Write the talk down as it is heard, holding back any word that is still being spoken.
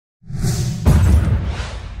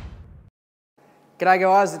G'day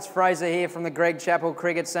guys, it's Fraser here from the Greg Chappell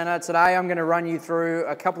Cricket Centre. Today I'm going to run you through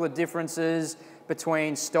a couple of differences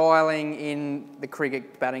between styling in the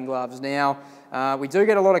cricket batting gloves. Now, we do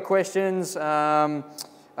get a lot of questions about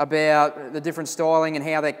the different styling and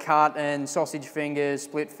how they're cut, and sausage fingers,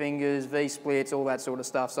 split fingers, V-splits, all that sort of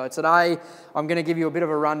stuff. So today I'm going to give you a bit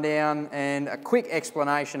of a rundown and a quick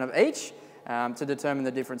explanation of each to determine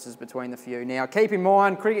the differences between the few. Now, keep in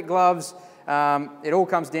mind, cricket gloves, it all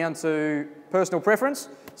comes down to personal preference,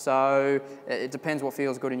 so it depends what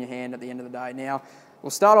feels good in your hand at the end of the day. Now, we'll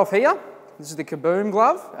start off here. This is the Kaboom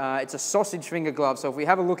glove. It's a sausage finger glove, so if we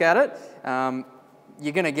have a look at it,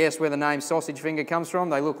 you're going to guess where the name sausage finger comes from.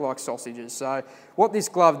 They look like sausages. So what this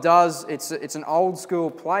glove does, it's an old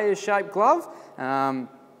school player's shaped glove.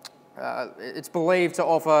 It's believed to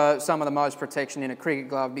offer some of the most protection in a cricket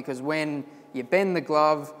glove because when you bend the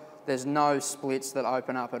glove, there's no splits that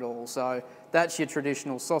open up at all. So that's your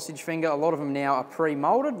traditional sausage finger. A lot of them now are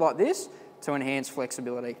pre-moulded like this to enhance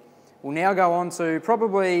flexibility. We'll now go on to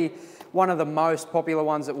probably one of the most popular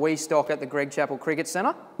ones that we stock at the Greg Chappell Cricket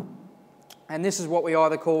Centre. And this is what we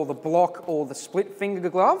either call the block or the split finger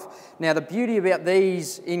glove. Now, the beauty about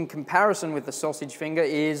these in comparison with the sausage finger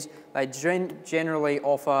is they generally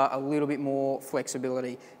offer a little bit more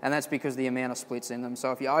flexibility, and that's because of the amount of splits in them.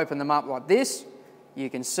 So if you open them up like this, you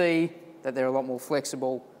can see that they're a lot more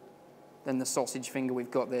flexible than the sausage finger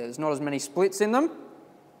we've got there. There's not as many splits in them,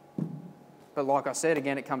 but like I said,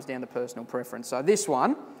 again, it comes down to personal preference. So this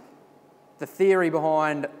one, the theory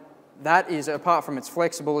behind that is, apart from it's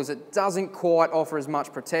flexible, is it doesn't quite offer as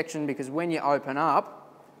much protection because when you open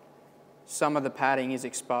up, some of the padding is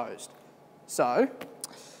exposed. So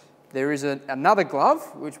there is another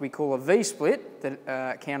glove, which we call a V-split,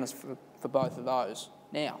 that counters for both of those.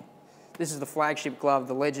 Now, this is the flagship glove,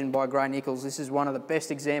 the Legend by Grey Nichols. This is one of the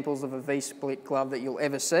best examples of a V-split glove that you'll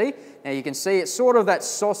ever see. Now you can see it's sort of that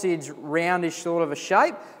sausage roundish sort of a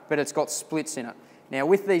shape, but it's got splits in it. Now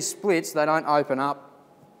with these splits, they don't open up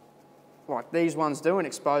like these ones do and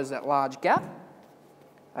expose that large gap.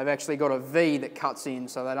 They've actually got a V that cuts in,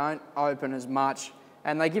 so they don't open as much,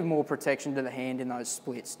 and they give more protection to the hand in those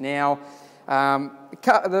splits. Now,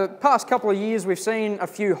 the past couple of years, we've seen a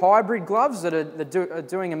few hybrid gloves that are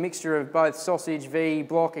doing a mixture of both sausage, V,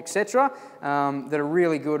 block, etc., that are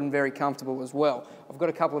really good and very comfortable as well. I've got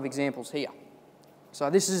a couple of examples here. So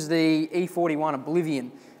this is the E41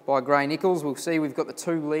 Oblivion by Grey Nichols. We'll see we've got the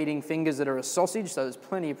two leading fingers that are a sausage, so there's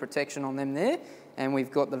plenty of protection on them there, and we've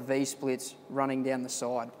got the V-splits running down the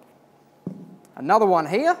side. Another one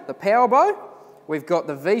here, the Power Bow. We've got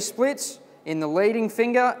the V-splits in the leading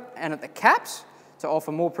finger and at the caps to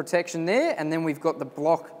offer more protection there, and then we've got the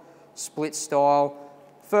block split style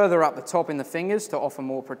further up the top in the fingers to offer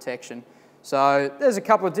more protection. So there's a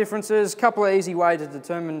couple of differences, a couple of easy ways to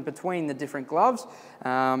determine between the different gloves.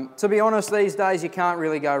 To be honest, these days you can't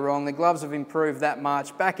really go wrong. The gloves have improved that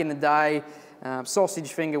much. Back in the day,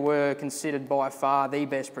 sausage finger were considered by far the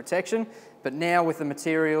best protection, but now with the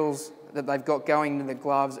materials that they've got going into the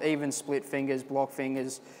gloves, even split fingers, block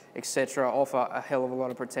fingers, etc., offer a hell of a lot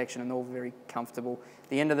of protection and all very comfortable. At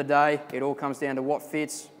the end of the day, it all comes down to what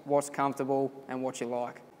fits, what's comfortable, and what you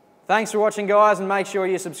like. Thanks for watching, guys, and make sure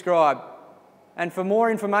you subscribe. And for more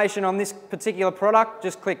information on this particular product,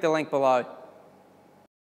 just click the link below.